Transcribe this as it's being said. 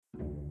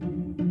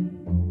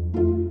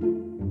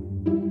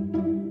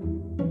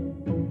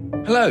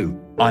Hello,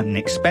 I'm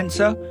Nick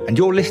Spencer, and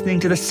you're listening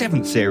to the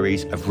 7th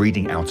series of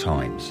Reading Our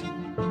Times,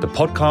 the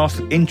podcast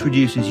that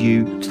introduces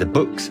you to the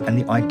books and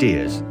the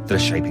ideas that are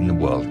shaping the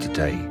world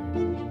today.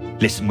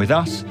 Listen with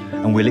us,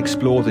 and we'll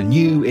explore the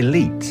new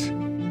elite,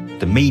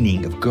 the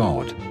meaning of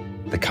God,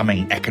 the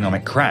coming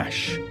economic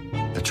crash,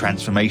 the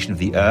transformation of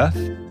the earth,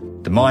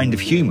 the mind of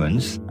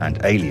humans and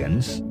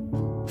aliens,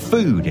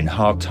 food in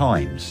hard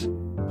times,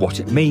 what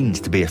it means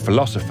to be a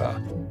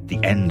philosopher,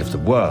 the end of the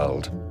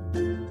world.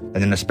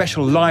 And in a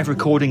special live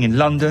recording in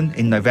London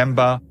in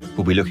November,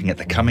 we'll be looking at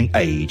the coming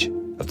age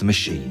of the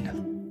machine.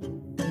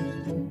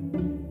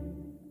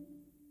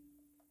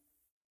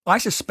 I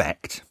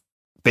suspect,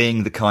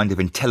 being the kind of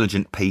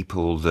intelligent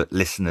people that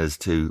listeners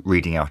to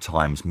Reading Our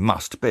Times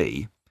must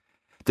be,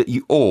 that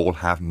you all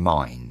have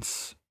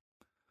minds.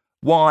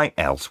 Why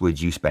else would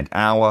you spend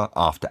hour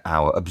after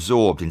hour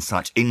absorbed in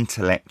such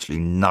intellectually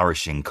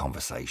nourishing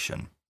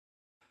conversation?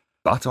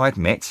 But I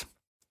admit,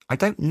 I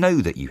don't know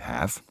that you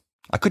have.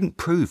 I couldn't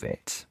prove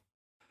it.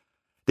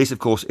 This, of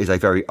course, is a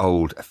very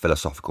old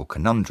philosophical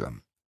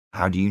conundrum.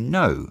 How do you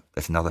know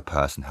that another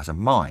person has a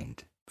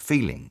mind,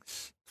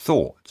 feelings,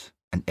 thought,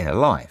 and inner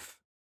life?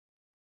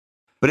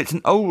 But it's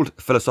an old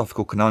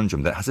philosophical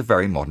conundrum that has a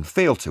very modern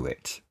feel to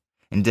it.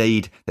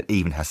 Indeed, that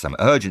even has some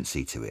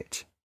urgency to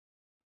it.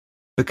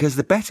 Because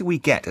the better we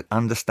get at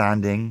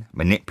understanding,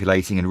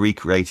 manipulating and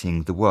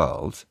recreating the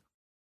world,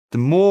 the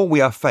more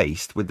we are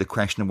faced with the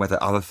question of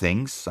whether other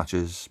things, such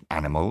as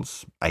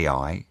animals,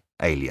 AI,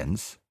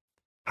 aliens,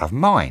 have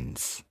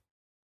minds.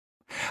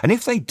 And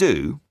if they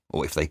do,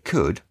 or if they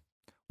could,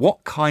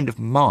 what kind of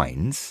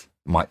minds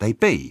might they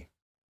be?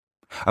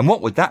 And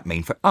what would that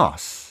mean for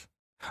us,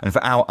 and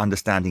for our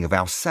understanding of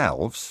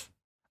ourselves,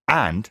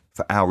 and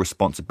for our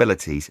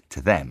responsibilities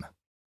to them?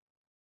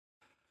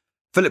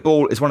 Philip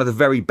Ball is one of the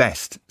very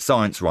best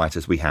science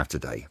writers we have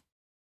today.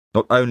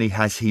 Not only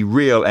has he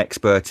real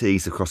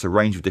expertise across a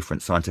range of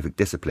different scientific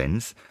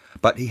disciplines,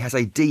 but he has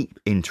a deep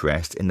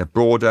interest in the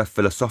broader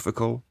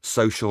philosophical,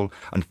 social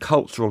and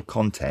cultural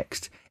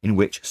context in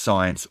which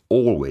science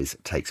always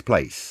takes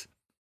place,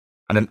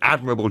 and an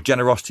admirable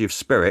generosity of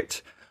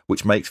spirit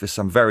which makes for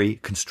some very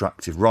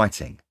constructive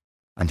writing.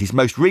 And his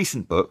most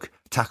recent book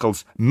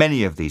tackles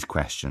many of these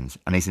questions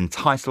and is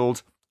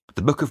entitled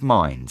The Book of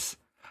Minds: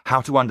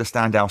 How to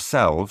Understand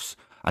Ourselves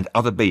and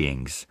Other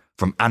Beings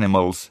from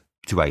Animals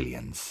to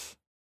Aliens.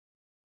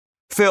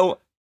 Phil,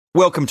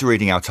 welcome to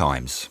Reading Our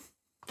Times.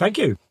 Thank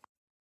you.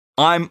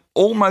 I'm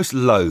almost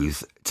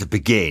loath to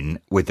begin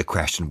with the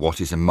question,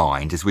 what is a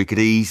mind, as we could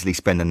easily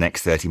spend the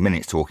next 30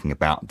 minutes talking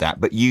about that,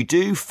 but you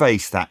do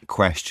face that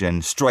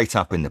question straight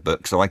up in the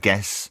book, so I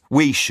guess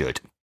we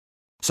should.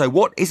 So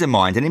what is a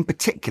mind, and in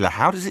particular,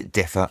 how does it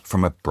differ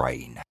from a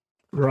brain?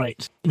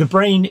 Right. The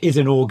brain is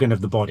an organ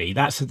of the body.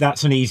 That's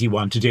an easy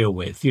one to deal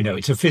with. You know,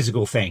 it's a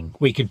physical thing.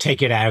 We can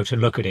take it out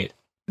and look at it.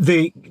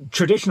 The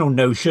traditional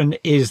notion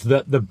is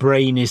that the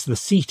brain is the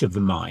seat of the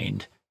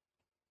mind.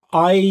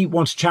 I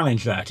want to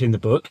challenge that in the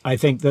book. I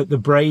think that the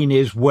brain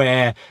is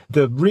where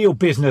the real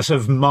business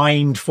of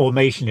mind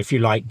formation, if you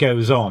like,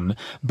 goes on.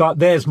 But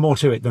there's more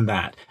to it than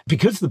that.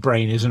 Because the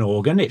brain is an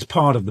organ, it's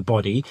part of the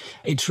body,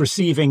 it's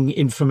receiving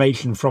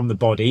information from the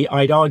body.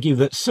 I'd argue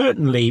that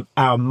certainly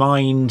our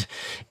mind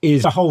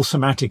is a whole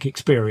somatic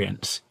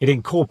experience. It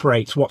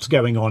incorporates what's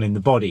going on in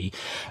the body.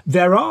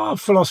 There are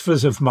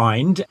philosophers of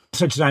mind,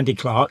 such as Andy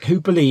Clark,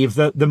 who believe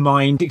that the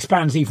mind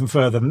expands even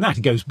further than that.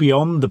 It goes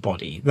beyond the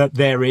body, that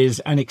there is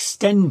an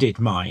extended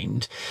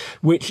mind,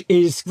 which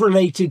is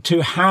related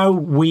to how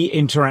we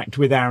interact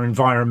with our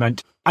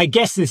environment. I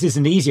guess this is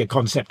an easier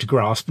concept to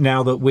grasp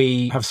now that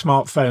we have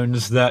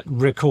smartphones that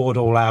record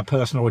all our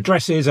personal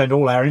addresses and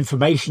all our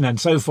information and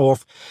so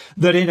forth,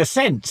 that in a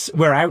sense,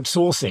 we're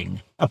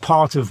outsourcing a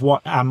part of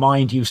what our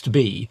mind used to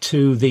be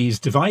to these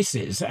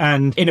devices.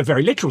 And in a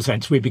very literal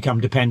sense, we become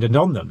dependent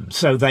on them.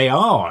 So they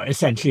are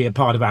essentially a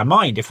part of our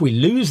mind. If we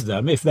lose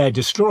them, if they're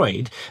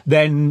destroyed,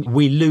 then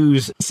we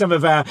lose some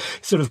of our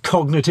sort of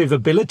cognitive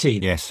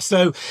ability. Yes.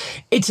 So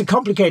it's a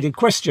complicated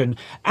question.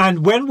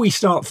 And when we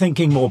start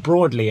thinking more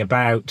broadly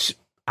about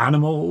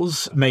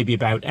animals, maybe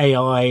about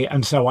AI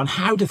and so on,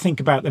 how to think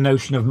about the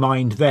notion of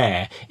mind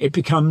there, it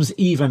becomes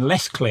even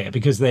less clear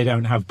because they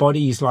don't have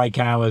bodies like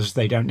ours.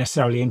 They don't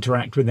necessarily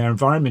interact with their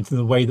environment in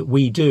the way that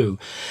we do.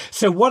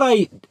 So what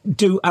I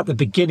do at the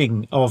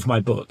beginning of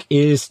my book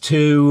is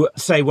to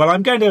say, well,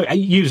 I'm going to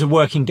use a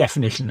working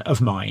definition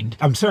of mind.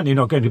 I'm certainly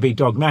not going to be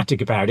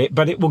dogmatic about it,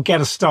 but it will get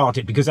us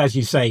started because, as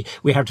you say,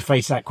 we have to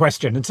face that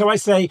question. And so I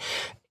say,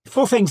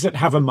 for things that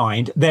have a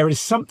mind, there is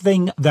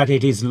something that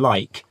it is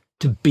like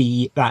to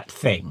be that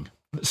thing.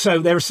 So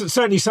there's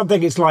certainly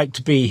something it's like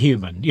to be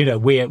human. You know,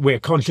 we're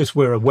conscious,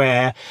 we're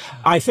aware.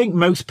 I think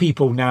most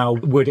people now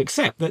would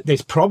accept that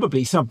there's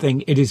probably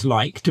something it is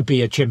like to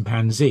be a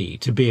chimpanzee,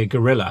 to be a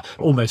gorilla,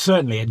 almost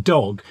certainly a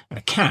dog, a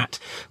cat.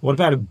 What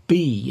about a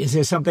bee? Is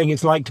there something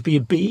it's like to be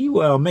a bee?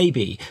 Well,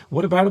 maybe.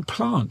 What about a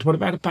plant? What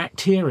about a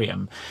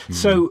bacterium?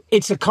 So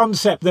it's a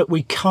concept that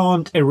we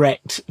can't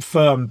erect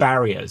firm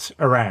barriers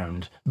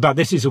around, but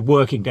this is a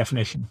working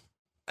definition.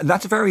 And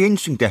that's a very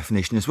interesting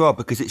definition as well,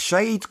 because it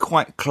shades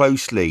quite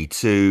closely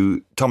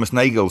to Thomas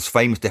Nagel's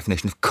famous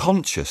definition of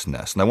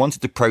consciousness. And I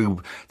wanted to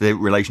probe the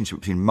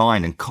relationship between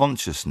mind and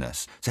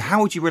consciousness. So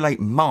how would you relate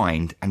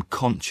mind and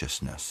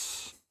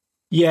consciousness?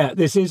 Yeah,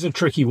 this is a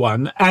tricky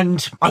one.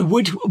 And I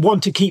would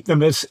want to keep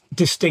them as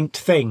distinct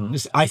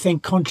things. I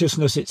think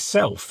consciousness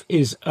itself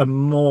is a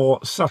more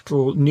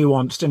subtle,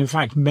 nuanced, and in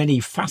fact, many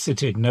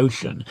faceted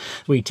notion.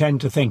 We tend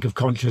to think of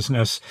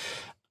consciousness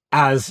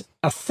as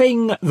a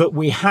thing that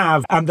we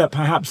have and that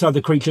perhaps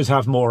other creatures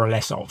have more or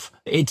less of.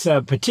 It's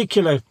a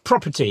particular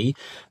property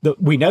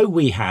that we know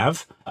we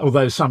have,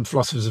 although some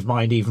philosophers of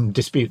mind even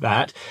dispute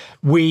that.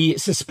 We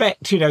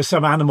suspect,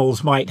 some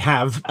animals might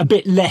have a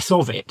bit less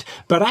of it.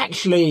 But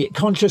actually,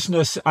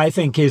 consciousness, I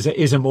think, is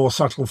a more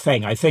subtle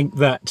thing. I think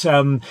that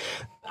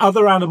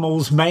other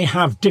animals may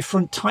have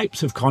different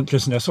types of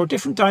consciousness or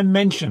different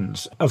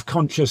dimensions of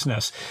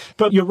consciousness.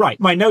 But you're right.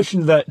 My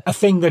notion that a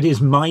thing that is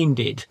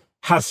minded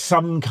has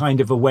some kind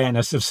of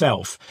awareness of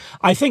self.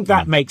 I think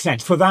that makes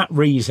sense. For that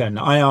reason,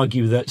 I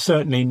argue that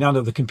certainly none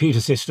of the computer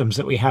systems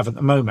that we have at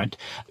the moment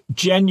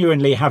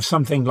genuinely have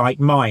something like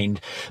mind.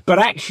 But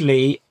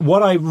actually,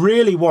 what I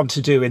really want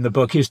to do in the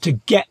book is to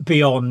get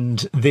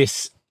beyond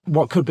this,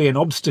 what could be an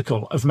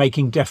obstacle of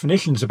making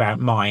definitions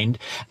about mind,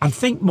 and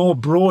think more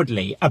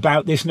broadly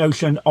about this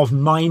notion of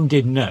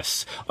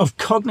mindedness, of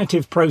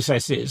cognitive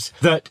processes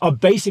that are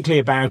basically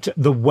about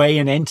the way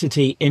an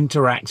entity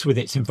interacts with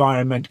its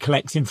environment,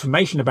 collects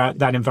information about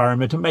that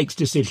environment, and makes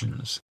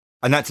decisions.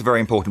 And that's a very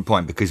important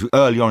point, because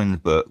early on in the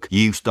book,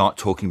 you start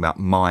talking about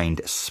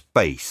mind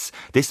space.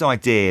 This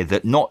idea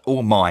that not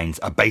all minds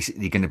are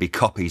basically going to be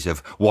copies of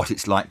what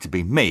it's like to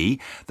be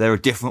me. There are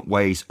different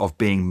ways of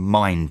being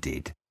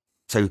minded.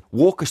 So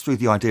walk us through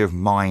the idea of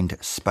mind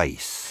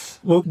space.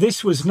 Well,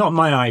 this was not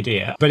my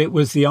idea, but it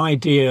was the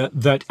idea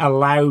that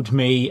allowed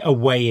me a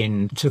way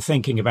in to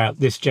thinking about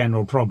this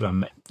general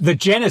problem. The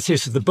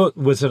genesis of the book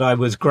was that I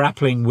was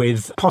grappling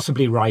with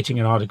possibly writing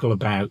an article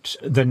about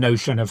the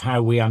notion of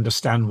how we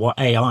understand what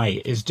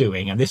AI is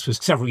doing. And this was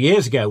several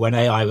years ago when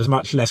AI was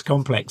much less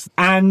complex.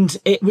 And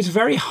it was a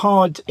very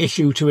hard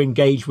issue to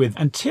engage with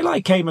until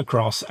I came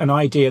across an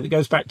idea that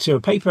goes back to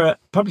a paper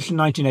published in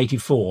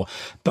 1984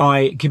 by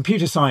a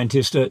computer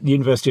scientist at the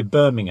University of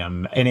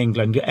Birmingham in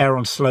England,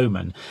 Aaron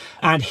Sloman.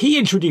 And he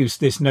introduced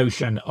this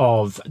notion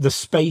of the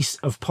space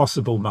of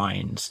possible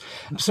minds.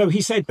 So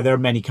he said there are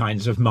many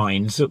kinds of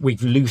minds that we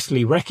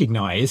loosely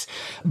recognize.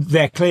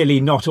 They're clearly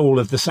not all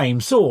of the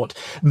same sort.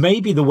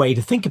 Maybe the way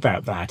to think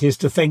about that is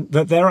to think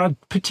that there are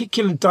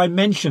particular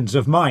dimensions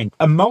of mind,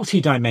 a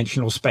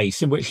multidimensional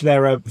space in which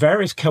there are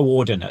various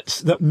coordinates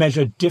that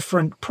measure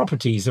different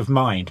properties of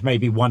mind.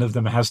 Maybe one of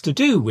them has to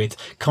do with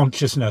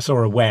consciousness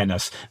or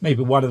awareness.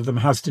 Maybe one of them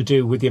has to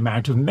do with the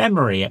amount of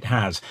memory it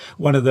has.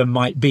 One of them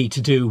might be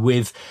to do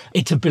with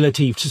its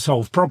ability to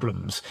solve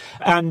problems.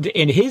 And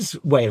in his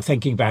way of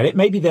thinking about it,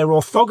 maybe they're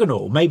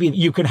orthogonal. Maybe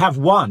you can have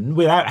one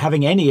without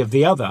having any of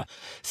the other.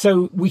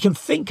 So we can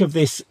think of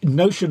this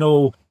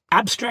notional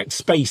abstract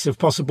space of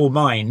possible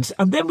minds,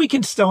 and then we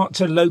can start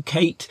to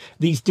locate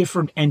these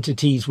different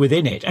entities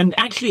within it. And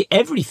actually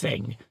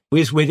everything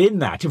is within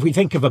that. If we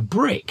think of a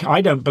brick,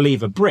 I don't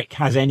believe a brick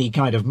has any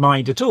kind of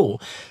mind at all.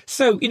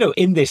 So,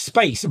 in this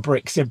space, a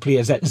brick simply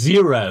is at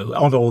zero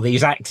on all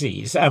these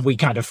axes, and we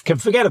kind of can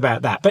forget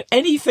about that. But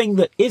anything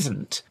that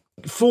isn't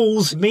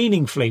falls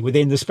meaningfully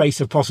within the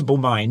space of possible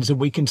minds, and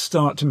we can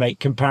start to make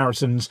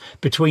comparisons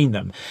between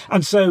them.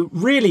 And so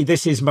really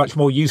this is much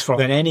more useful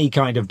than any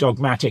kind of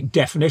dogmatic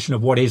definition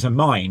of what is a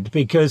mind,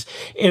 because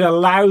it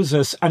allows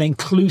us an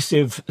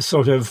inclusive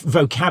sort of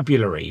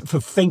vocabulary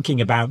for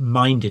thinking about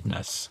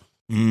mindedness.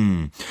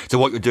 So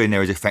what you're doing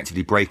there is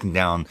effectively breaking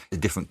down the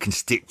different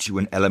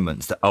constituent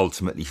elements that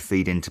ultimately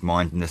feed into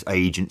mindedness,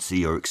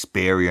 agency or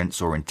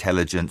experience or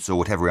intelligence or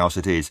whatever else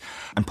it is,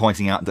 and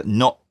pointing out that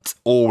not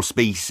all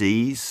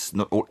species,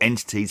 not all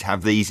entities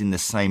have these in the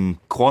same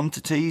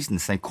quantities and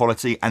the same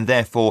quality, and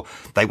therefore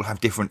they will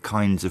have different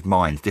kinds of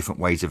minds, different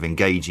ways of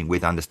engaging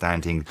with,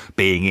 understanding,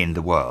 being in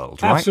the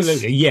world, right?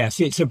 Absolutely, yes.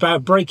 It's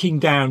about breaking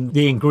down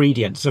the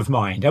ingredients of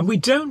mind. And we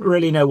don't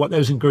really know what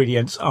those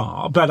ingredients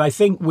are, but I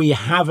think we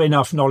have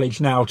enough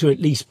knowledge now to at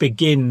least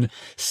begin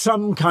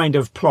some kind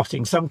of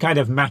plotting, some kind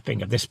of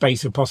mapping of the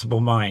space of possible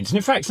minds. And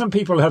in fact, some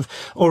people have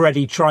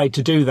already tried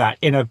to do that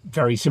in a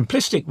very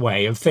simplistic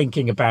way of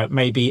thinking about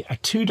maybe a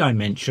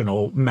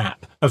two-dimensional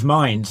map of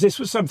minds. This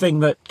was something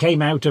that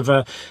came out of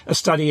a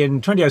study in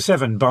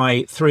 2007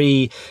 by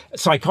three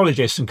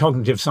psychologists and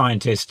cognitive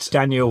scientists,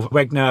 Daniel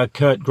Wegner,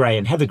 Kurt Gray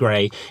and Heather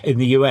Gray in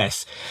the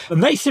US.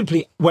 And they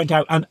simply went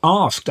out and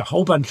asked a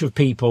whole bunch of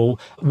people,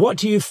 what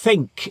do you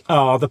think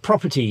are the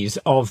properties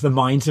of the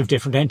minds of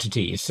different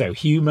entities? So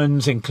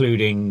humans,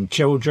 including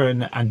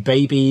children and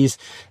babies,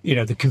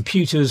 the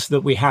computers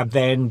that we had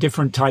then,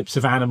 different types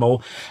of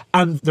animal.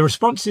 And the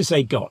responses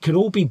they got could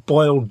all be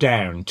boiled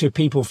down to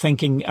people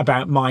thinking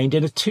about mind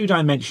in a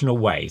two-dimensional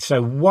way. So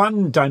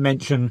one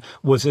dimension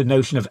was a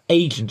notion of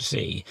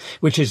agency,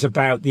 which is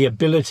about the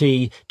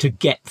ability to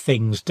get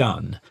things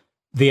done.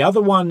 The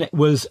other one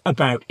was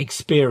about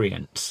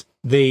experience.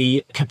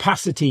 the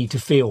capacity to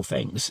feel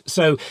things.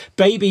 So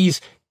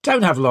babies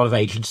don't have a lot of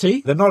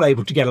agency. They're not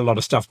able to get a lot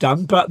of stuff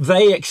done, but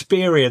they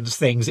experience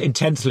things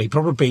intensely,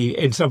 probably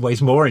in some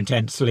ways more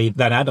intensely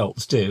than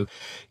adults do.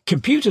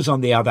 Computers,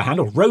 on the other hand,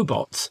 or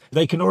robots,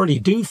 they can already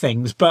do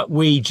things, but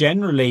we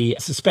generally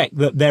suspect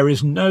that there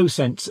is no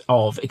sense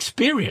of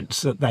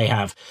experience that they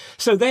have.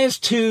 So there's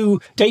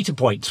two data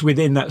points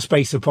within that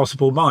space of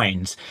possible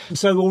minds.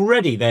 So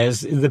already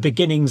there's the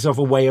beginnings of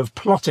a way of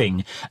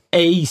plotting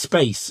a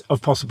space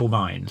of possible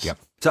minds. Yep.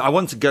 So I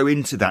want to go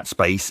into that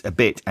space a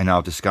bit in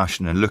our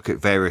discussion and look at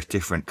various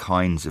different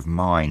kinds of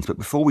minds. But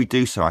before we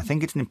do so, I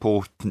think it's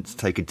important to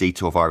take a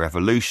detour via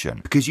evolution,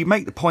 because you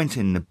make the point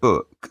in the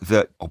book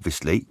that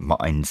obviously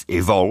minds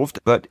evolved,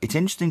 but it's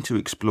interesting to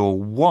explore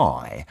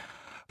why.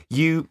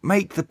 You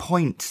make the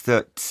point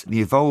that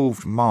the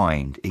evolved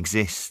mind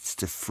exists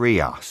to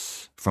free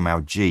us from our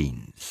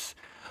genes,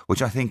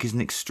 which I think is an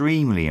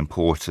extremely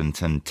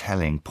important and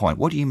telling point.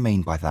 What do you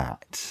mean by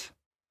that?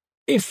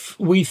 If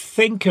we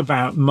think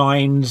about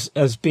minds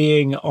as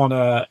being on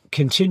a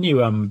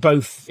continuum,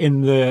 both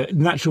in the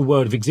natural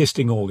world of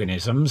existing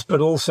organisms,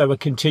 but also a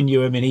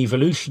continuum in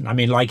evolution, I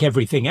mean, like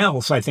everything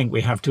else, I think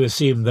we have to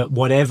assume that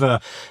whatever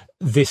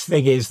this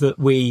thing is that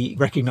we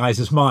recognize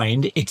as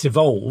mind, it's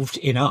evolved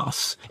in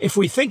us. If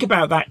we think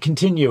about that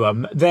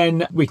continuum,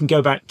 then we can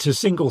go back to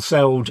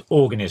single-celled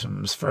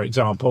organisms, for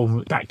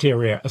example.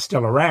 Bacteria are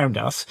still around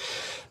us.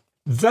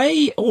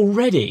 They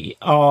already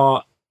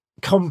are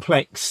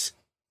complex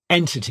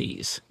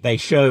entities. They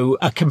show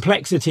a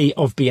complexity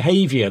of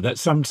behavior that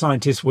some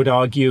scientists would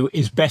argue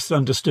is best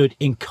understood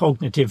in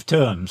cognitive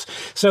terms.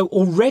 So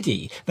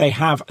already they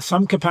have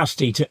some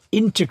capacity to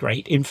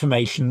integrate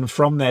information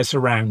from their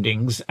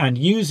surroundings and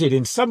use it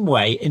in some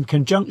way in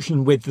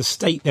conjunction with the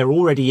state they're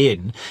already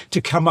in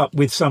to come up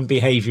with some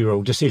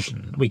behavioral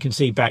decision. We can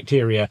see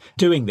bacteria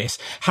doing this.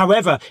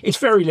 However, it's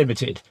very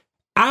limited.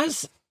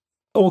 As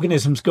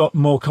organisms got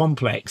more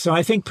complex, and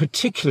I think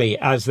particularly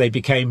as they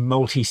became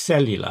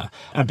multicellular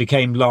and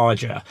became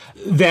larger,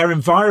 their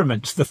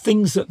environments, the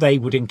things that they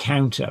would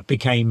encounter,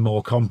 became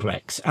more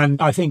complex.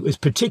 And I think it was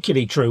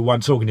particularly true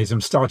once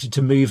organisms started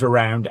to move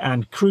around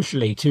and,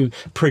 crucially, to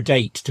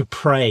predate, to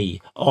prey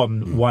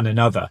on one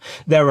another.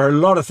 There were a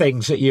lot of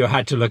things that you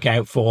had to look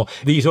out for.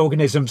 These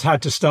organisms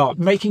had to start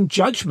making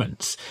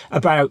judgments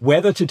about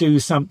whether to do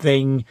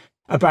something,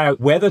 about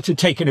whether to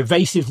take an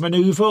evasive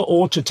maneuver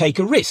or to take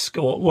a risk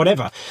or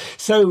whatever.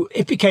 So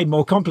it became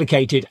more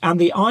complicated. And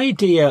the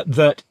idea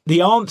that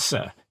the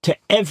answer to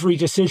every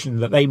decision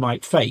that they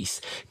might face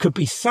could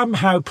be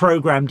somehow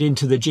programmed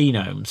into the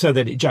genome so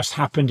that it just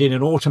happened in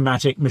an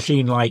automatic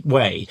machine-like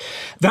way,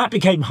 that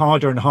became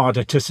harder and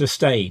harder to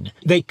sustain.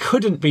 They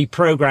couldn't be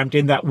programmed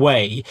in that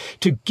way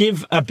to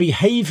give a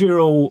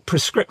behavioral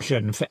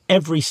prescription for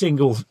every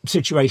single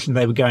situation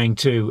they were going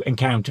to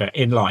encounter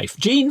in life.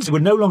 Genes were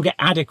no longer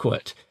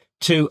adequate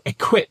to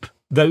equip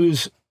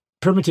those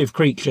primitive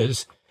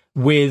creatures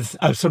with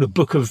a sort of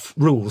book of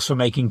rules for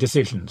making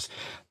decisions.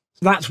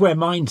 That's where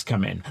minds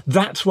come in.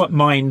 That's what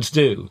minds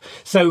do.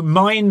 So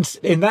minds,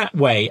 in that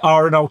way,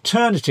 are an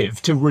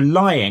alternative to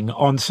relying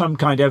on some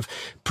kind of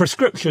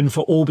prescription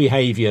for all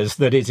behaviours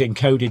that is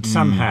encoded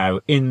somehow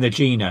in the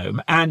genome.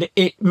 And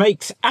it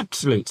makes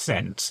absolute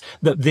sense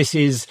that this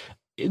is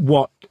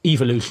what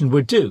evolution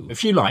would do.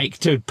 If you like,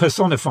 to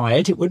personify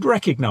it, it would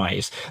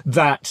recognise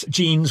that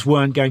genes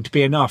weren't going to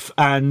be enough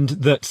and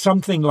that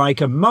something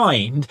like a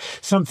mind,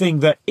 something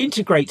that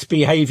integrates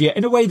behaviour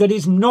in a way that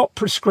is not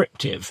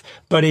prescriptive,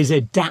 but is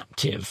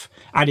adaptive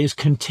and is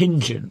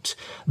contingent,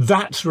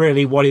 that's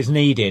really what is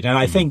needed. And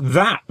I think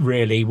that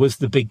really was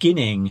the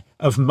beginning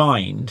of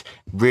mind.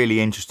 Really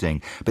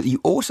interesting. But you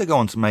also go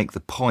on to make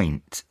the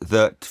point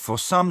that for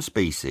some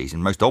species,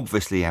 and most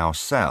obviously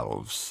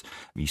ourselves,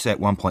 you say at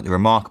one point the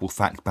remarkable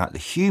fact about the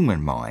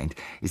human mind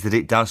is that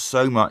it does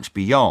so much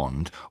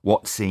beyond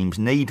what seems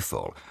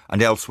needful.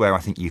 And elsewhere, I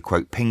think you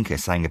quote Pinker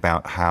saying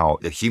about how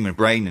the human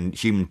brain and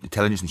human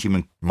intelligence and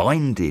human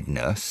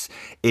mindedness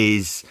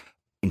is,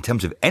 in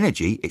terms of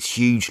energy, it's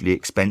hugely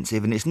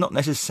expensive, and it's not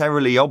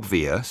necessarily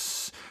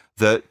obvious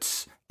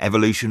that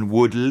evolution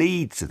would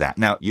lead to that.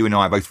 Now, you and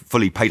I are both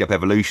fully paid up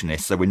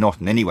evolutionists, so we're not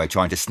in any way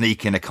trying to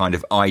sneak in a kind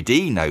of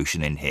ID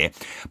notion in here.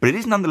 But it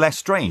is nonetheless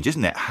strange,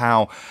 isn't it,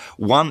 how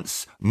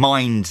once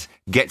mind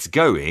gets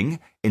going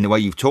in the way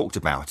you've talked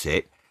about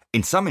it,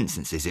 in some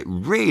instances it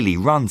really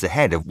runs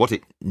ahead of what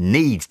it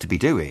needs to be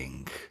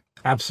doing.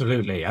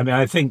 Absolutely. I mean,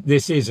 I think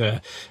this is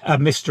a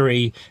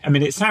mystery. I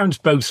mean, it sounds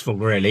boastful,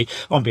 really,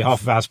 on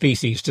behalf of our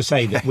species to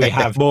say that we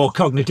have more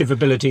cognitive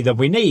ability than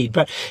we need.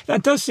 But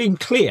that does seem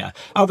clear.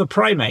 Other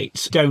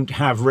primates don't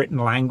have written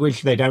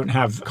language. They don't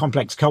have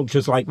complex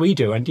cultures like we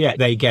do. And yet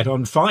they get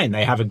on fine.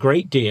 They have a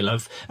great deal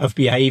of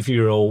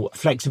behavioral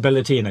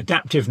flexibility and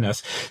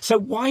adaptiveness. So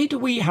why do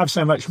we have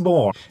so much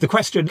more? The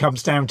question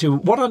comes down to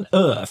what on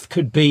earth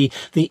could be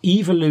the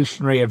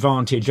evolutionary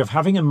advantage of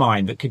having a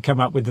mind that could come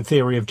up with the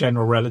theory of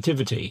general relativity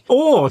creativity,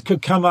 or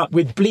could come up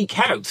with Bleak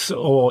House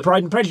or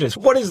Pride and Prejudice.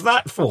 What is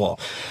that for?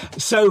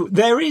 So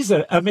there is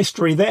a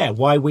mystery there,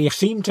 why we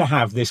seem to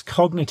have this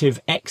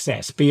cognitive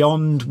excess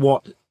beyond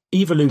what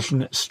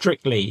evolution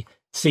strictly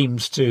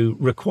seems to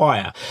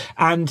require.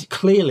 And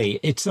clearly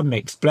it's a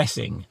mixed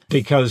blessing,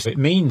 because it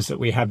means that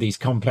we have these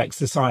complex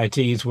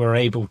societies. We're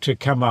able to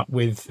come up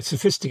with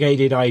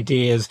sophisticated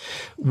ideas,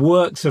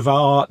 works of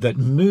art that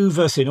move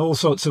us in all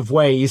sorts of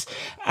ways.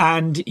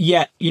 And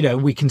yet,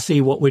 we can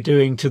see what we're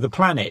doing to the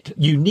planet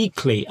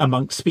uniquely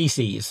amongst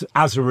species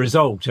as a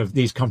result of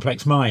these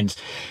complex minds.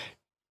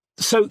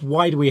 So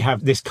why do we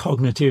have this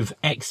cognitive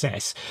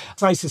excess?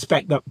 I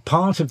suspect that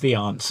part of the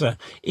answer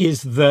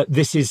is that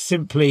this is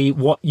simply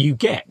what you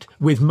get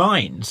with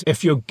minds.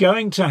 If you're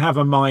going to have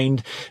a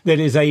mind that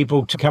is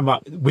able to come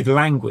up with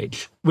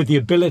language, with the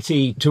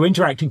ability to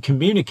interact and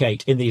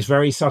communicate in these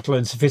very subtle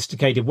and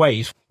sophisticated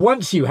ways,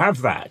 once you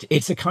have that,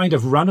 it's a kind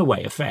of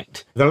runaway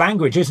effect. The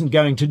language isn't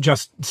going to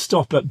just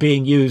stop at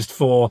being used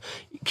for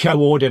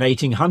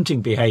coordinating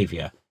hunting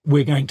behavior.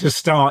 We're going to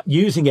start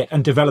using it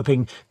and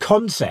developing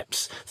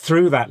concepts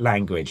through that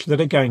language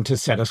that are going to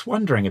set us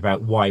wondering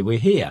about why we're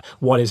here.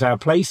 What is our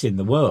place in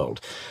the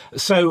world?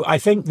 So I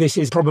think this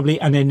is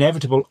probably an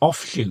inevitable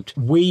offshoot.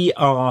 We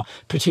are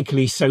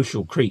particularly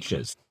social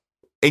creatures.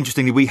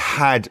 Interestingly, we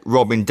had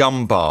Robin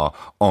Dunbar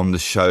on the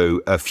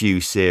show a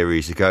few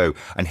series ago,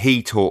 and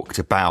he talked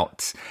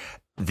about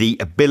the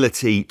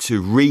ability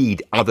to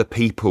read other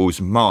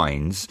people's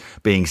minds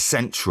being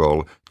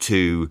central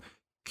to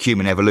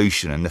human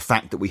evolution, and the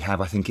fact that we have,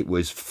 I think it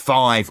was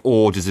 5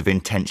 orders of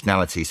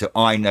intentionality. So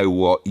I know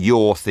what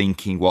you're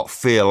thinking, what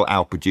Phil,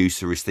 our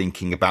producer, is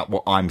thinking about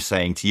what I'm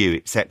saying to you,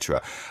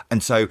 etc.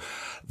 And so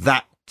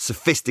that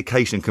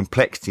sophistication and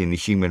complexity in the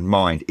human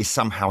mind is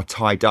somehow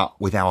tied up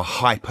with our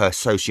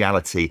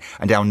hyper-sociality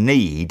and our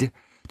need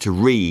to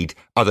read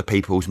other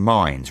people's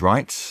minds,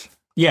 right?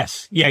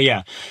 Yes.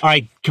 Yeah.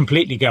 I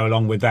completely go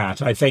along with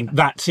that. I think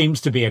that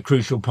seems to be a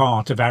crucial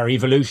part of our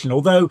evolution,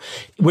 although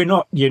we're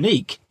not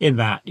unique in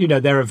that.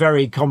 There are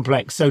very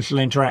complex social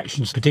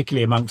interactions,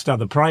 particularly amongst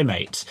other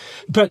primates.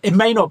 But it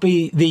may not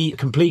be the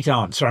complete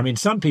answer. I mean,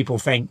 some people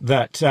think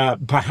that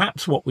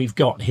perhaps what we've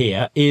got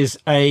here is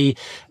a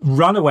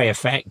runaway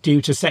effect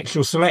due to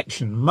sexual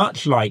selection,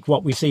 much like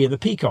what we see in the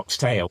peacock's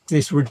tail.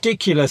 This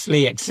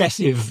ridiculously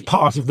excessive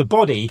part of the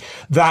body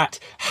that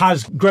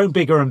has grown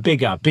bigger and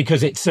bigger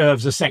because it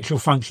serves a sexual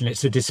function.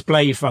 It's a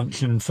display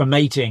function for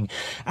mating.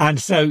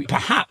 And so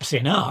perhaps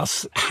in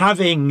us,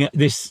 having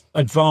this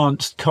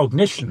advanced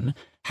cognition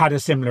had a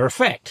similar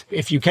effect.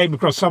 If you came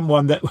across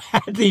someone that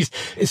had these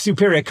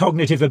superior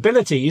cognitive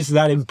abilities,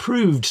 that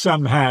improved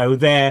somehow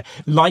their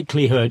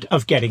likelihood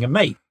of getting a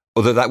mate.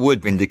 Although that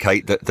would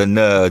indicate that the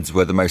nerds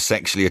were the most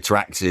sexually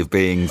attractive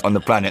beings on the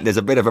planet. There's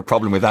a bit of a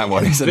problem with that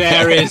one, isn't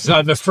there? There is,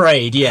 I'm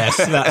afraid, yes.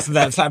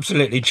 That's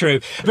absolutely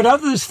true. But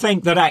others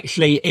think that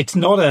actually it's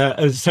not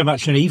so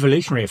much an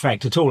evolutionary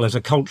effect at all as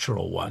a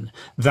cultural one,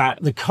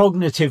 that the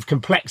cognitive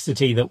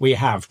complexity that we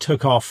have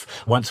took off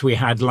once we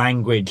had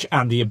language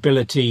and the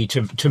ability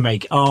to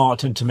make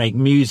art and to make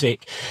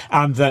music,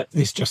 and that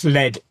this just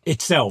led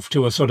itself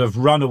to a sort of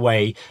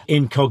runaway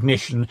in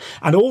cognition,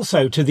 and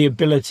also to the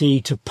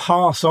ability to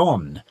pass on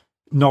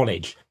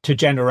knowledge to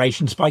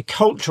generations by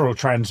cultural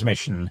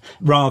transmission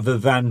rather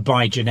than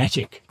by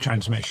genetic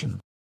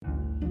transmission.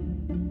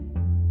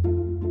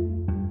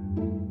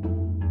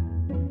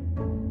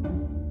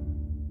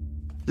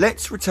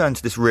 Let's return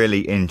to this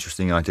really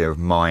interesting idea of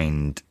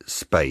mind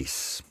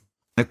space.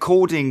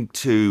 According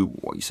to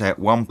what you say at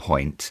one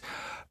point,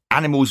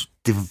 animals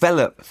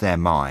develop their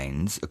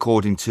minds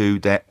according to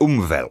their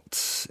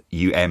Umwelt,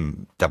 U-M-W-E-L-T.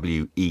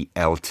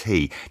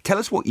 Tell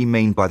us what you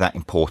mean by that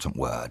important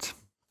word.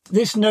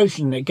 This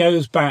notion, it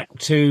goes back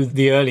to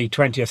the early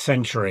 20th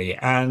century,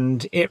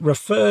 and it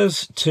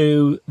refers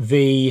to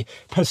the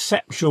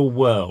perceptual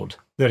world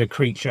that a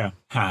creature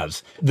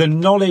has, the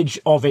knowledge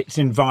of its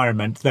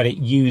environment that it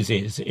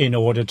uses in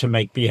order to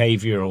make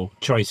behavioral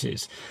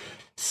choices.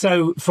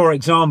 So, for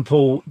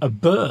example, a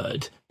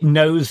bird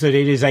knows that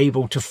it is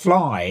able to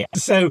fly.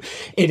 So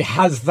it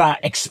has that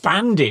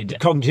expanded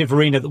cognitive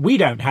arena that we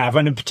don't have.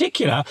 And in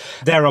particular,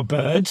 there are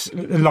birds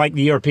like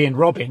the European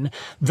robin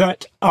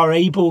that are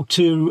able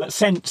to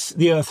sense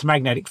the Earth's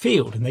magnetic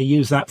field, and they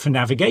use that for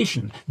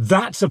navigation.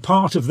 That's a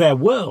part of their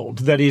world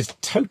that is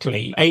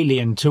totally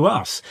alien to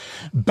us.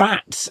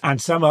 Bats and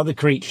some other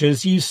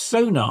creatures use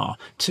sonar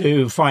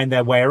to find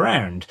their way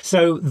around.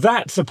 So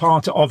that's a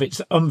part of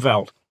its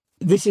Umwelt.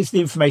 This is the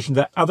information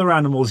that other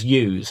animals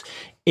use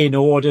in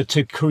order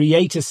to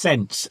create a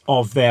sense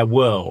of their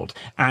world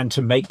and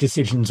to make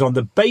decisions on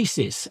the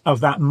basis of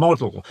that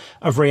model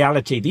of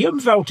reality. The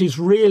Umwelt is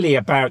really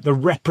about the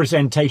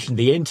representation,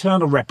 the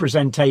internal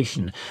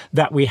representation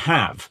that we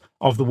have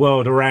of the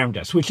world around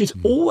us, which is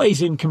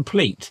always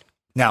incomplete.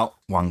 Now,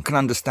 one can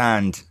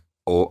understand,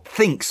 or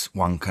thinks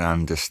one can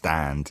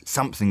understand,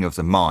 something of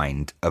the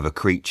mind of a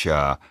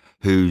creature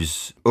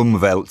whose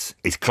Umwelt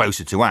is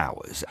closer to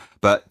ours.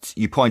 But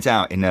you point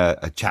out in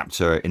a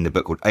chapter in the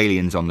book called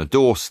Aliens on the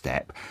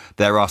Doorstep,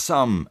 there are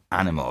some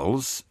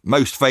animals,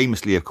 most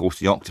famously, of course,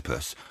 the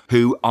octopus,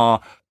 who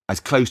are as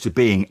close to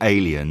being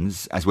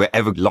aliens as we're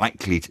ever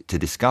likely to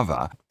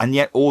discover. And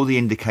yet all the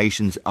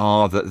indications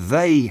are that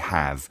they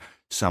have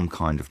some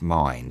kind of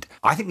mind.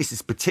 I think this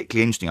is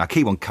particularly interesting. I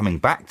keep on coming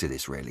back to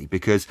this, really,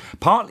 because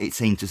partly it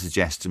seems to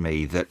suggest to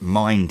me that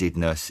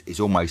mindedness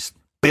is almost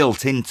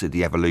built into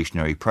the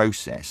evolutionary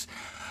process.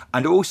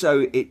 And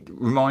also it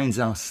reminds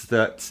us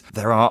that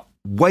there are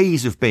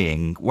ways of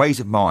being,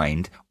 ways of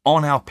mind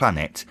on our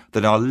planet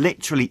that are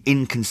literally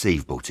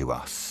inconceivable to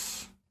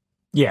us.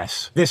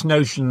 Yes, this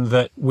notion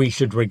that we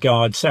should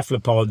regard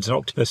cephalopods,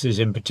 octopuses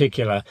in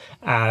particular,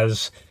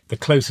 as the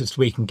closest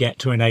we can get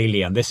to an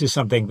alien. This is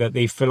something that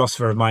the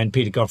philosopher of mind,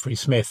 Peter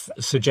Godfrey-Smith,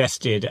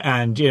 suggested.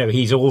 And,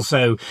 he's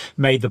also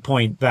made the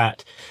point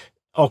that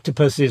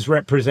octopuses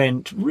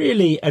represent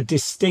really a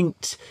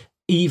distinct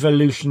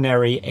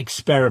evolutionary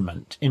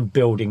experiment in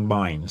building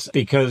minds,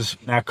 because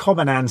our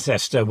common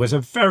ancestor was a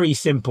very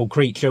simple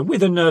creature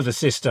with a nervous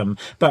system,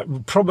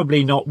 but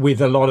probably not with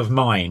a lot of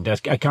mind,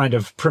 a kind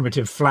of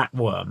primitive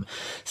flatworm.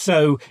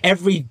 So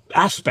every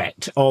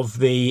aspect of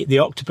the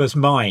octopus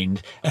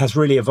mind has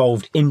really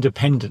evolved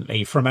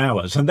independently from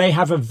ours, and they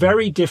have a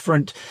very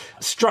different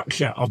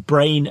structure of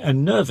brain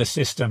and nervous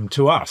system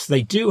to us.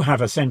 They do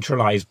have a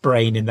centralized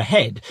brain in the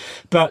head,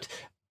 but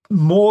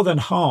more than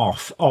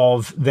half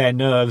of their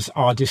nerves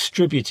are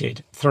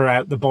distributed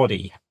throughout the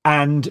body.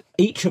 And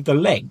each of the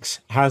legs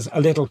has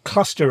a little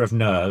cluster of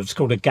nerves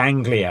called a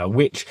ganglia,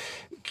 which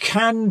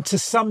can to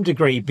some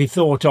degree be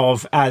thought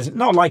of as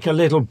not like a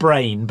little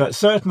brain, but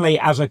certainly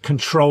as a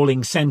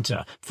controlling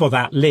center for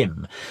that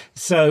limb.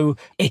 So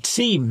it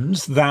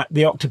seems that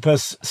the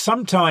octopus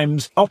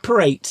sometimes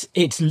operates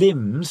its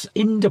limbs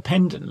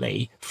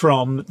independently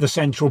from the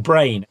central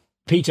brain.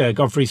 Peter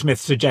Godfrey-Smith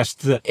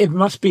suggests that it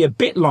must be a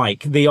bit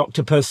like the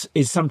octopus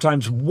is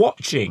sometimes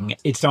watching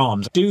its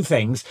arms do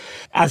things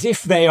as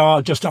if they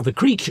are just other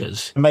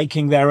creatures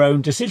making their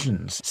own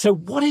decisions. So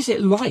what is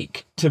it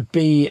like to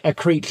be a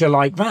creature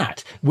like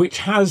that, which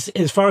has,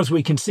 as far as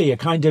we can see, a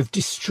kind of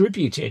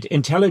distributed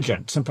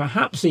intelligence and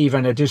perhaps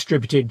even a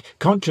distributed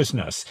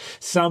consciousness?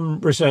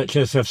 Some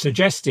researchers have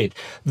suggested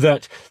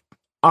that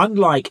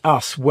unlike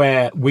us,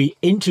 where we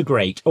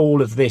integrate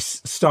all of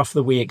this stuff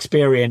that we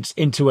experience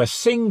into a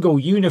single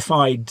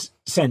unified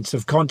sense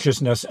of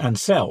consciousness and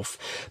self,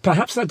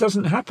 perhaps that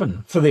doesn't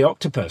happen for the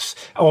octopus.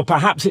 Or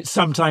perhaps it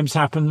sometimes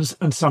happens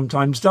and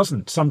sometimes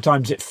doesn't.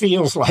 Sometimes it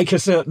feels like a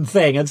certain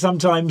thing, and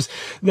sometimes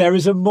there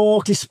is a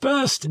more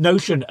dispersed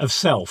notion of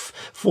self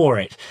for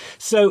it.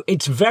 So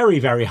it's very,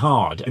 very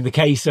hard in the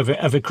case of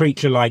a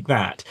creature like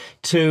that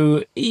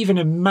to even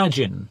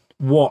imagine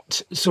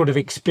what sort of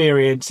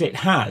experience it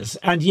has.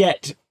 And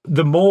yet,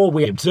 the more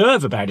we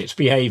observe about its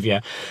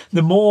behavior,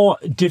 the more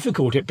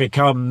difficult it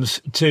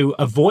becomes to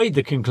avoid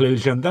the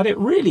conclusion that it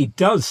really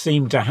does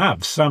seem to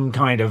have some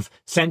kind of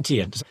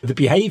sentience. The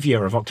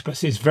behavior of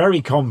octopus is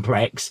very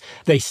complex.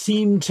 They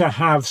seem to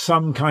have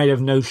some kind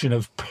of notion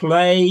of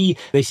play.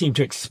 They seem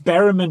to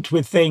experiment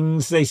with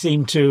things. They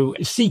seem to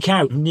seek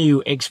out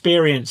new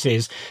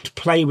experiences, to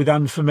play with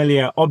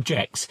unfamiliar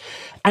objects.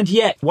 And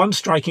yet, one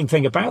striking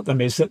thing about them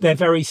is that they're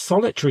very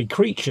solitary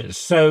creatures.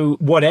 So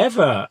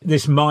whatever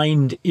this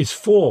mind is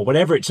for,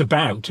 whatever it's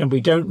about, and we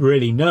don't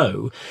really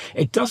know,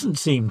 it doesn't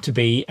seem to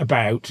be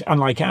about,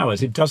 unlike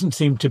ours, it doesn't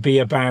seem to be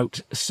about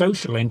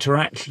social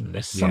interaction.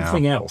 There's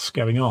something else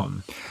going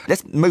on.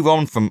 Let's move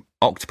on from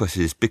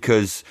octopuses,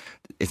 because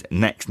it's the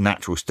next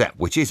natural step,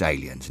 which is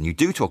aliens. And you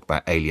do talk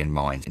about alien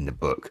minds in the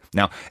book.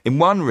 Now, in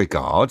one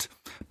regard,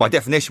 by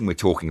definition, we're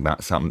talking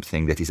about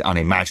something that is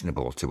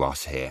unimaginable to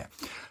us here.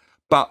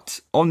 But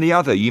on the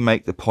other, you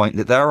make the point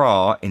that there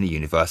are in the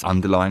universe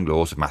underlying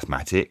laws of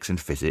mathematics and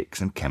physics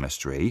and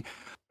chemistry.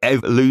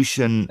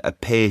 Evolution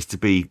appears to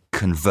be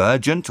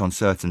convergent on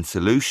certain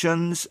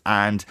solutions,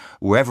 and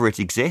wherever it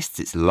exists,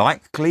 it's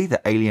likely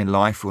that alien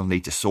life will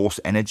need to source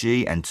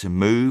energy and to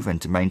move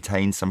and to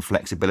maintain some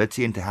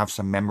flexibility and to have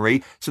some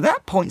memory. So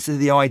that points to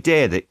the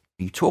idea that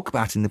you talk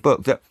about in the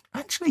book, that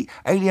actually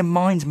alien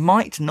minds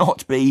might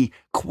not be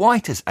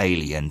quite as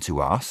alien to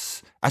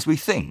us as we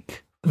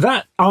think.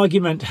 That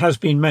argument has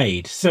been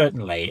made,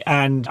 certainly,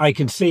 and I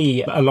can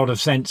see a lot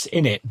of sense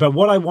in it. But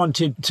what I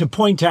wanted to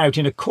point out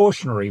in a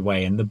cautionary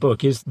way in the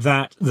book is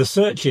that the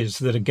searches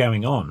that are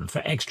going on for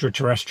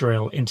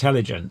extraterrestrial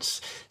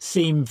intelligence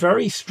seem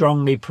very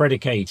strongly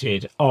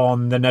predicated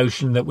on the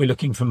notion that we're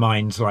looking for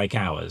minds like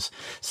ours.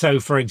 So,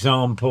 for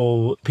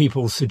example,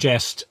 people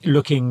suggest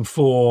looking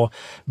for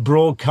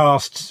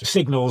broadcast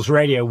signals,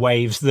 radio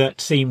waves that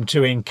seem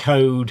to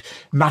encode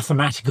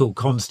mathematical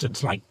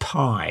constants like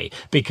pi,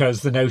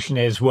 because the notion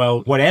is,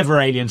 well, whatever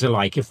aliens are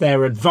like, if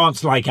they're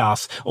advanced like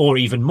us, or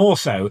even more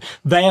so,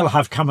 they'll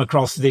have come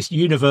across this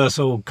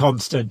universal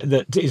constant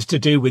that is to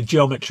do with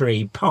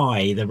geometry,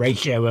 pi, the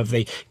ratio of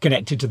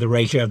connected to the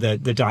ratio of the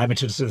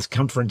diameter to the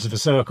circumference of a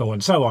circle,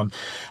 and so on.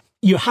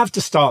 You have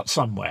to start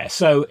somewhere.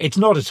 So it's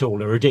not at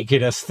all a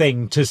ridiculous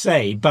thing to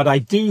say, but I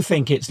do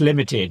think it's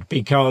limited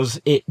because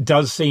it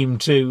does seem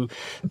to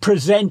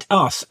present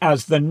us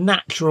as the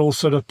natural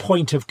sort of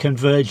point of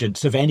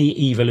convergence of any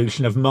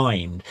evolution of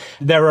mind.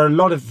 There are a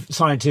lot of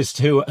scientists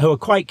who are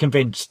quite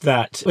convinced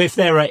that if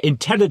there are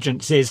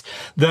intelligences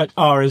that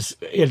are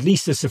at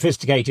least as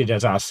sophisticated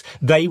as us,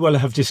 they will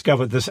have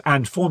discovered this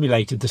and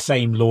formulated the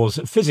same laws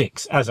of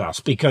physics as us,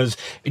 because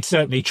it's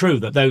certainly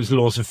true that those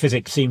laws of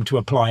physics seem to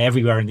apply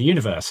everywhere in the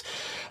universe.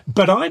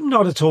 But I'm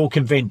not at all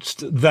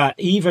convinced that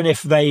even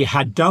if they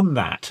had done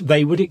that,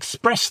 they would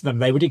express them,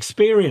 they would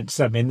experience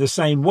them in the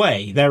same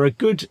way. There are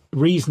good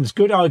reasons,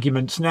 good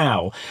arguments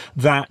now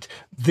that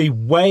the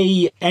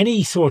way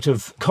any sort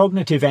of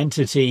cognitive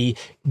entity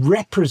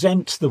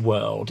represents the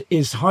world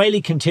is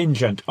highly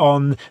contingent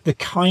on the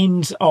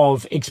kinds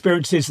of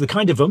experiences, the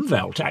kind of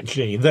Umwelt,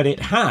 actually, that it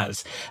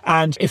has.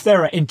 And if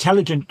there are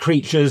intelligent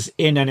creatures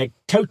in a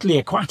totally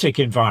aquatic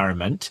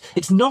environment,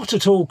 it's not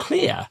at all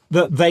clear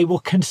that they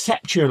will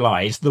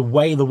conceptualize the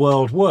way the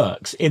world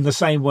works in the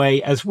same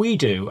way as we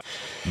do.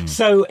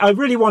 So I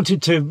really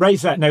wanted to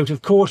raise that note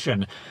of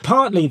caution.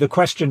 Partly the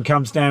question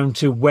comes down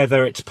to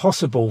whether it's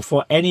possible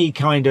for any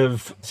kind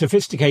of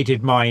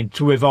sophisticated mind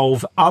to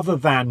evolve other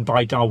than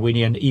by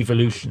Darwinian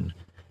evolution.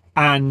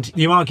 And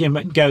the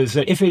argument goes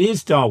that if it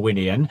is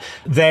Darwinian,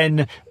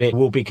 then it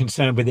will be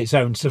concerned with its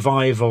own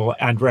survival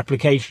and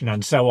replication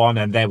and so on,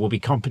 and there will be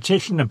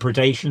competition and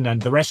predation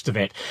and the rest of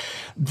it.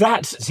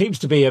 That seems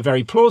to be a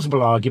very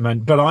plausible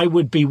argument, but I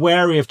would be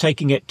wary of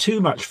taking it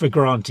too much for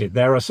granted.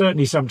 There are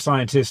certainly some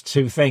scientists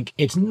who think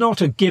it's not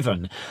a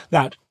given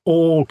that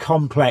all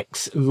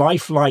complex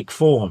lifelike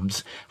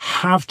forms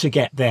have to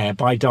get there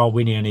by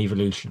Darwinian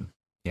evolution.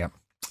 Yeah,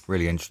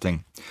 really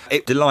interesting.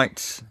 It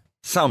delights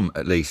some,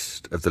 at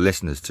least, of the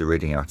listeners to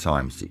Reading Our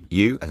Times.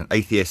 You, as an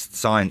atheist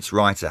science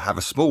writer, have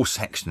a small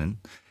section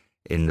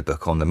in the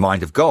book on the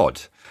mind of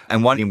God,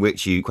 and one in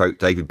which you quote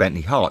David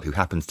Bentley Hart, who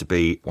happens to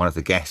be one of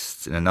the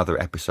guests in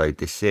another episode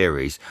this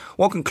series.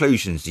 What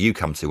conclusions do you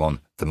come to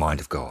on the mind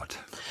of God?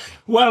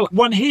 Well,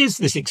 one hears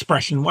this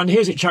expression, one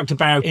hears it chucked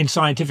about in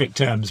scientific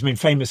terms, I mean,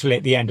 famously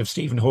at the end of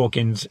Stephen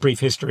Hawking's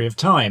Brief History of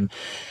Time.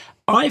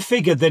 I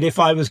figured that if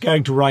I was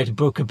going to write a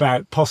book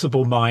about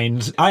possible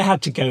minds, I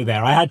had to go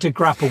there. I had to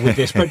grapple with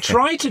this, but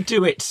try to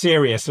do it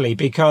seriously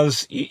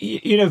because,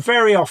 you know,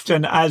 very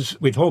often,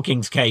 as with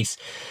Hawking's case,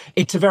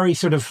 it's a very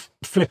sort of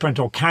flippant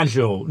or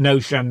casual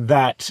notion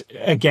that,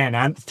 again,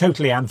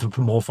 totally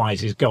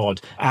anthropomorphizes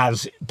God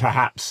as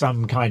perhaps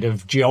some kind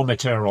of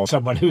geometer or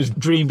someone who's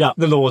dreamed up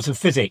the laws of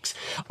physics.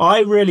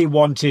 I really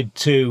wanted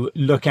to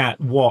look at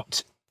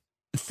what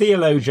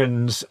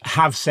theologians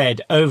have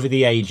said over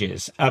the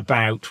ages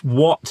about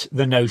what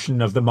the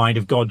notion of the mind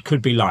of God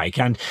could be like.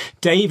 And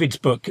David's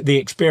book, The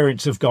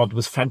Experience of God,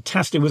 was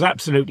fantastic, was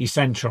absolutely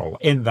central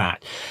in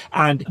that.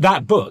 And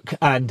that book,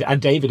 and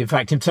David, in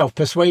fact, himself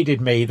persuaded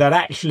me that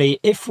actually,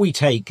 if we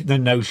take the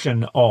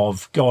notion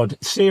of God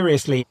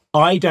seriously,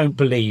 I don't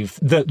believe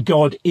that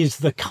God is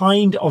the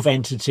kind of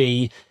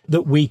entity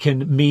that we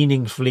can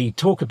meaningfully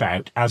talk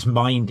about as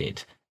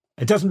minded.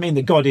 It doesn't mean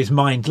that God is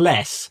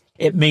mindless.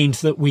 It means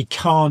that we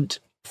can't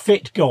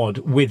fit God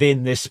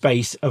within this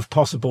space of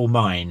possible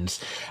minds.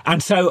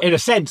 And so, in a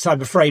sense, I'm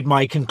afraid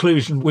my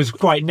conclusion was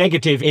quite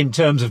negative in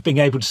terms of being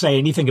able to say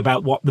anything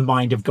about what the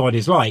mind of God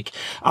is like,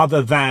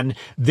 other than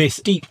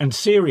this deep and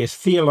serious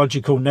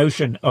theological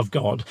notion of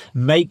God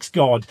makes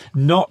God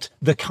not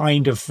the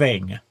kind of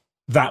thing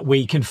that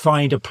we can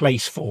find a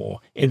place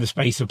for in the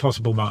space of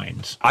possible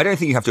minds. I don't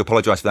think you have to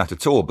apologise for that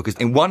at all, because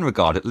in one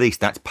regard, at least,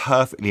 that's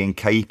perfectly in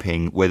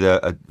keeping with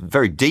a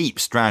very deep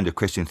strand of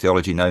Christian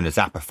theology known as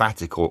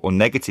apophatic or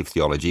negative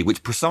theology,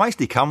 which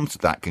precisely comes to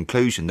that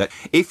conclusion that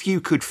if you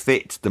could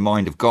fit the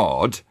mind of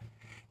God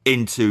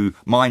into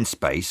mind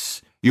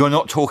space, you're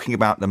not talking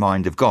about the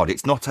mind of God.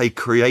 It's not a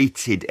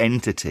created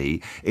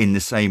entity in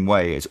the same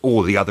way as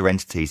all the other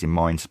entities in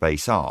mind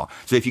space are.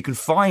 So if you can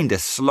find a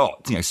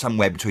slot,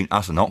 somewhere between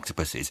us and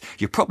octopuses,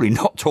 you're probably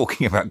not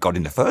talking about God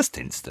in the first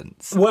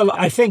instance. Well,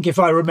 I think if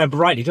I remember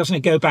rightly, doesn't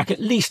it go back at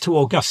least to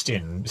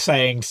Augustine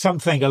saying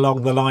something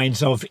along the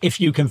lines of, if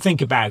you can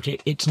think about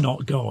it, it's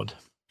not God.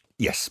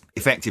 Yes,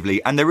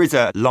 effectively. And there is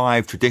a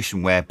live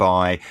tradition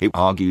whereby it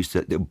argues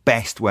that the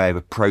best way of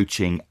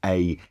approaching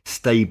a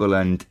stable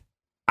and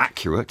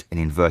accurate, in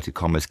inverted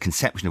commas,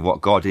 conception of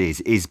what God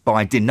is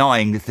by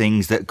denying the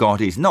things that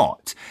God is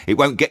not. It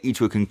won't get you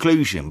to a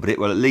conclusion, but it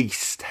will at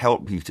least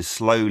help you to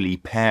slowly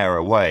pare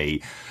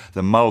away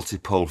the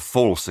multiple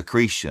false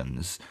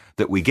accretions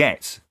that we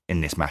get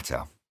in this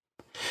matter.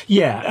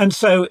 Yeah, and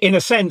so in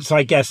a sense,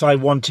 I guess I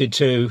wanted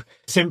to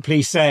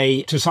simply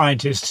say to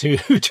scientists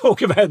who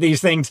talk about these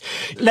things,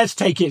 let's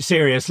take it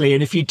seriously.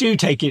 And if you do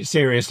take it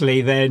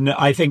seriously, then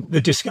I think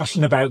the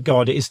discussion about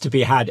God is to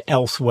be had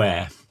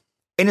elsewhere.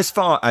 In as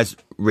far as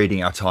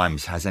Reading Our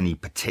Times has any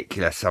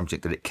particular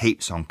subject that it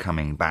keeps on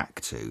coming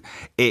back to,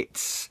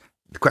 it's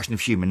the question of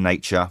human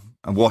nature,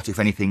 And what, if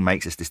anything,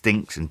 makes us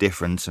distinct and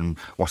different, and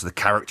what are the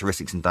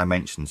characteristics and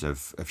dimensions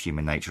of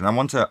human nature? And I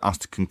want us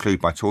to conclude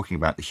by talking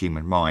about the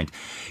human mind.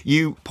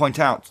 You point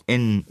out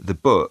in the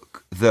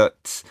book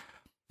that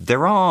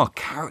there are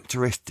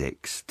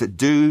characteristics that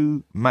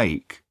do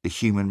make the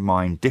human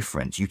mind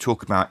different. You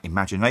talk about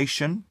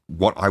imagination,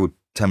 what I would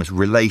term as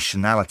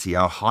relationality,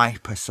 our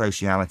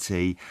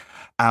hypersociality,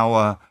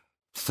 our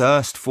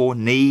thirst for,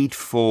 need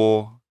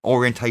for,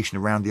 orientation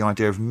around the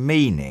idea of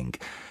meaning.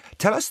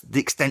 Tell us the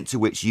extent to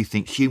which you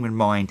think human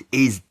mind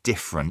is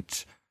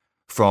different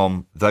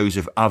from those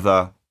of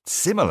other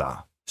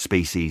similar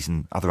species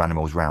and other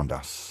animals around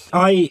us.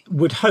 I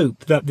would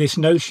hope that this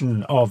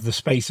notion of the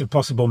space of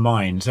possible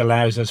minds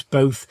allows us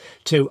both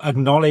to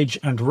acknowledge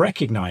and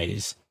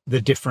recognise the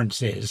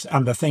differences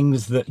and the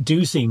things that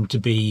do seem to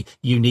be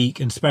unique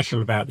and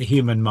special about the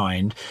human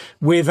mind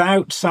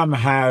without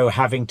somehow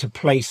having to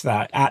place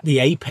that at the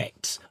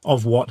apex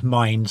of what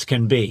minds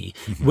can be.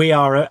 Mm-hmm. We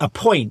are a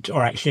point,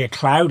 or actually a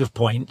cloud of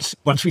points,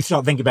 once we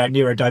start thinking about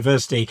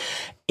neurodiversity,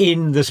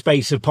 in the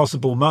space of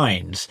possible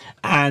minds.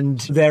 And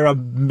there are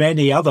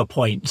many other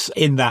points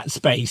in that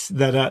space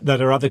that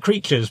are other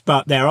creatures,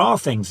 but there are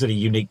things that are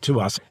unique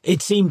to us.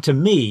 It seemed to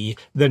me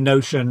the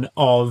notion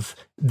of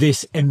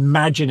this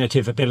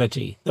imaginative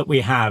ability that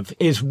we have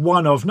is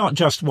one of, not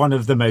just one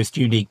of the most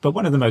unique, but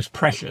one of the most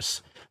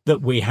precious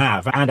that we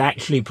have, and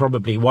actually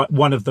probably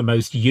one of the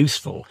most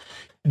useful.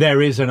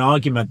 There is an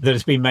argument that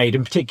has been made,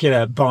 in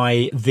particular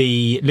by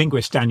the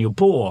linguist Daniel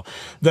Bohr,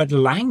 that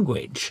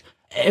language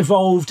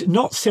evolved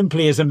not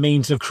simply as a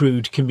means of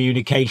crude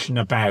communication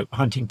about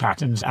hunting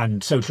patterns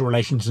and social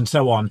relations and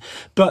so on,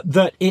 but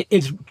that it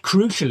is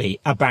crucially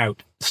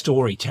about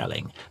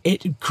storytelling.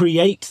 It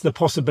creates the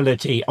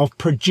possibility of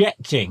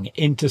projecting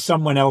into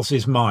someone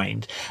else's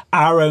mind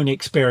our own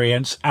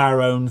experience,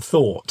 our own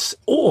thoughts,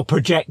 or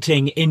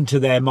projecting into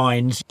their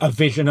minds a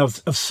vision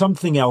of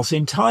something else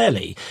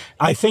entirely.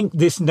 I think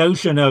this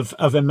notion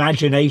of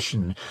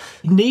imagination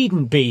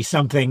needn't be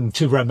something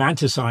to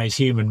romanticize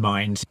human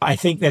minds. I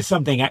think there's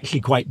something actually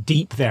quite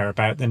deep there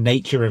about the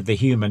nature of the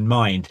human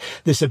mind,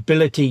 this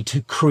ability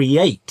to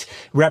create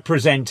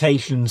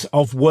representations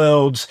of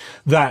worlds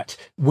that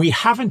we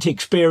haven't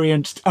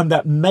experienced and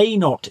that may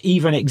not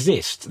even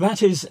exist.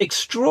 That is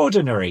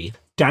extraordinary.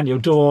 Daniel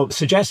Bohr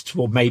suggests,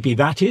 well, maybe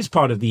that is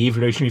part of the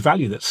evolutionary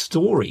value, that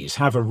stories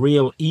have a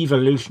real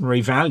evolutionary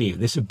value,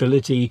 this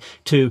ability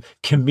to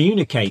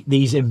communicate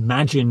these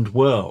imagined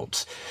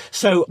worlds.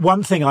 So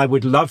one thing I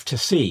would love to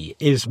see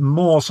is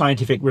more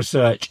scientific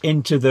research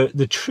into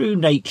the true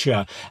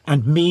nature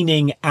and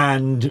meaning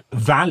and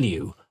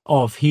value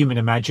of human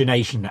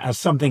imagination as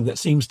something that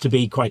seems to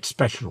be quite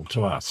special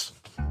to us.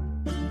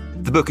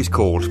 The book is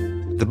called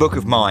The Book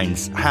of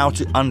Minds, How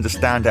to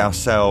Understand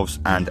Ourselves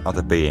and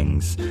Other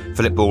Beings.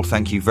 Philip Ball,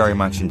 thank you very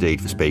much indeed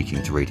for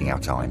speaking to Reading Our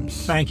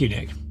Times. Thank you,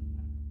 Nick.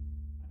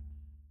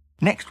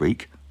 Next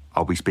week,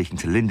 I'll be speaking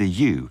to Linda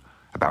Yu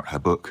about her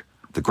book,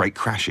 The Great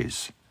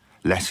Crashes,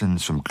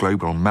 Lessons from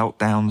Global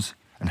Meltdowns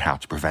and How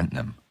to Prevent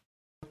Them.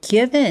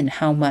 Given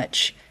how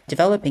much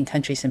developing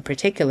countries in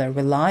particular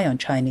rely on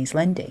Chinese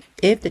lending,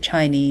 if the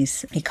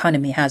Chinese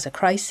economy has a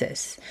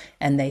crisis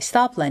and they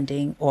stop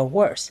lending, or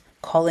worse,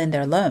 call in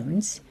their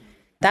loans,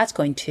 that's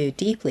going to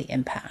deeply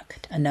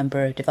impact a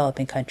number of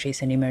developing countries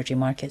and emerging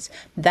markets.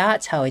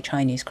 That's how a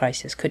Chinese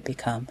crisis could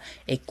become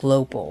a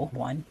global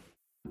one.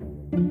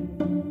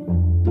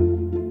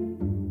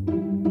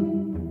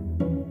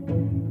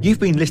 You've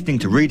been listening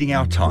to Reading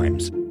Our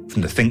Times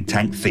from the think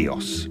tank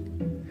Theos.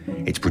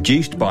 It's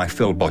produced by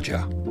Phil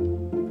Bodger.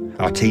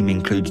 Our team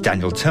includes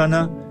Daniel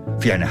Turner,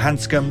 Fiona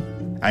Hanscom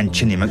and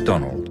Chinny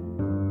MacDonald.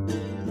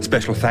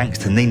 Special thanks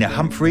to Nina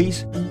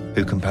Humphreys,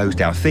 who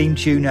composed our theme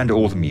tune and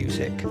all the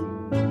music.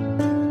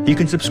 You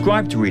can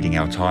subscribe to Reading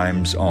Our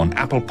Times on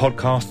Apple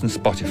Podcasts and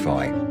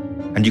Spotify,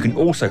 and you can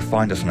also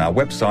find us on our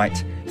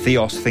website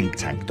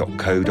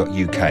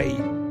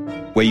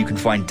theosthinktank.co.uk, where you can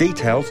find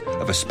details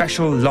of a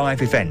special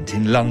live event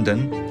in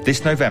London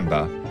this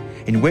November,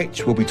 in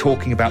which we'll be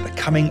talking about the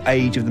coming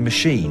age of the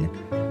machine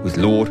with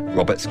Lord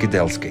Robert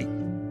Skidelsky.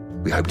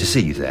 We hope to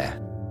see you there.